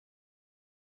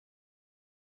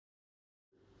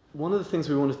one of the things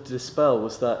we wanted to dispel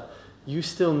was that you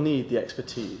still need the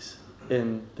expertise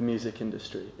in the music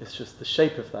industry. It's just the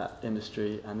shape of that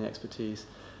industry and the expertise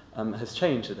has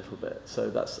changed a little bit. So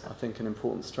that's, I think, an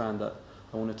important strand that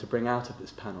I wanted to bring out of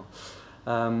this panel.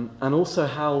 And also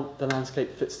how the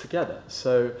landscape fits together.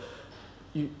 So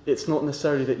it's not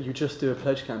necessarily that you just do a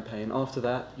pledge campaign. After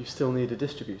that, you still need a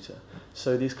distributor.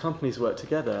 So these companies work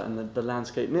together and the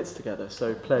landscape knits together.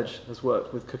 So Pledge has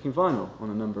worked with Cooking Vinyl on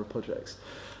a number of projects.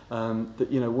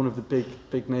 One of the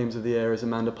big names of the area is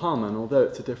Amanda Palmer, and although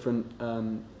it's a different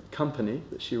company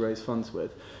that she raised funds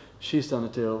with, she's done a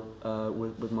deal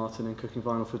with Martin and Cooking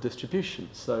Vinyl for distribution.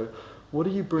 So what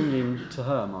are you bringing to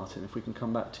her, Martin, if we can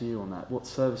come back to you on that? What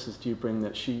services do you bring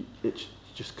that she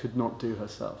just could not do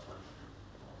herself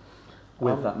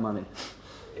with that money?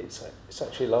 It's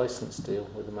actually a license deal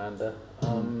with Amanda.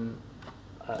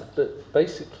 But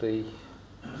basically,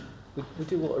 we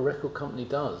do what a record company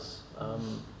does.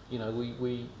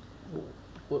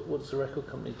 What does a record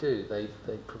company do? They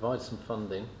provide some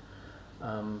funding,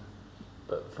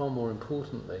 but far more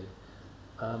importantly,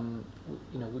 I've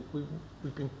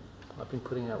been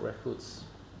putting out records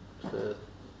for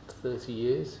 30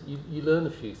 years. You learn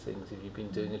a few things if you've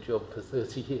been doing a job for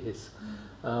 30 years.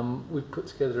 We've put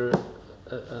together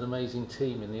an amazing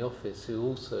team in the office who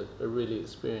also are really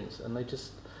experienced, and they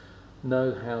just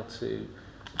know how to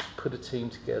put a team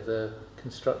together,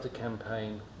 construct a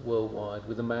campaign worldwide.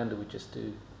 With Amanda, we just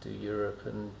do Europe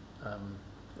and a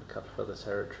couple of other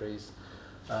territories.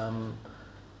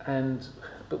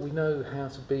 But we know how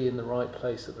to be in the right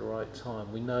place at the right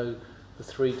time. We know the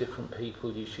 3 different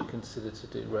people you should consider to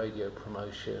do radio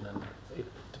promotion, and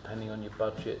depending on your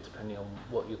budget, depending on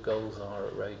what your goals are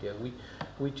at radio,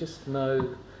 we just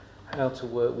know how to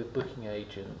work with booking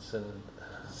agents, and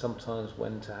sometimes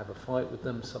when to have a fight with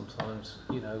them, sometimes,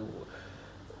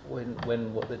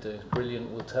 when what they're doing is brilliant,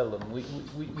 we'll tell them. We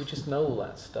just know all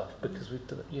that stuff because we're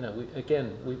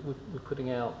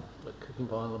putting out at Cooking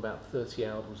Vinyl about 30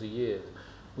 albums a year.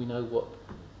 We know what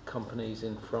companies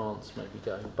in France may be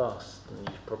going bust and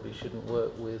you probably shouldn't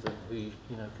work with, and who,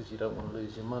 because you don't want to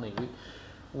lose your money.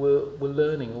 We're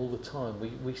learning all the time.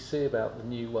 We see about the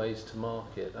new ways to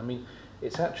market. I mean,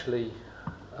 it's actually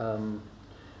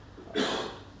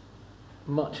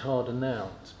much harder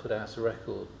now to put out a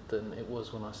record than it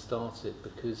was when I started,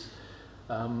 because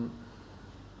the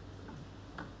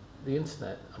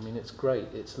internet, I mean, it's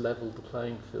great, it's leveled the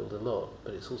playing field a lot,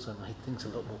 but it's also made things a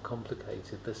lot more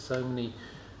complicated. There's so many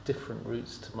different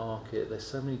routes to market, there's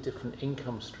so many different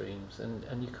income streams, and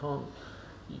you can't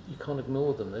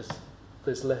ignore them.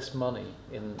 There's less money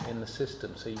in the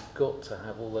system, so you've got to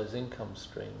have all those income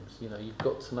streams. You've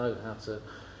got to know how to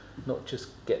not just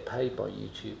get paid by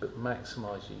YouTube, but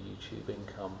maximise your YouTube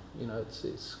income.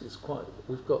 It's quite.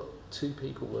 We've got 2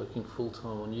 people working full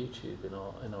time on YouTube in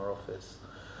our office.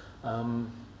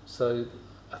 So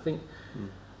I think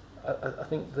I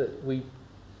think that we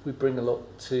bring a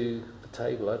lot to the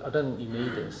table. I don't think you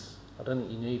need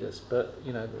us. But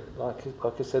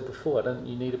like I said before, I don't think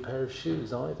you need a pair of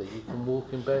shoes either. You can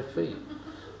walk in bare feet.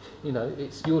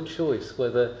 It's your choice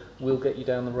whether we'll get you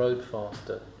down the road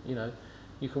faster.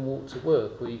 You can walk to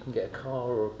work, or you can get a car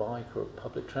or a bike or a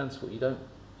public transport. You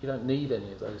don't need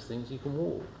any of those things. You can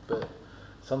walk, but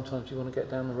sometimes you want to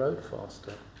get down the road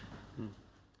faster.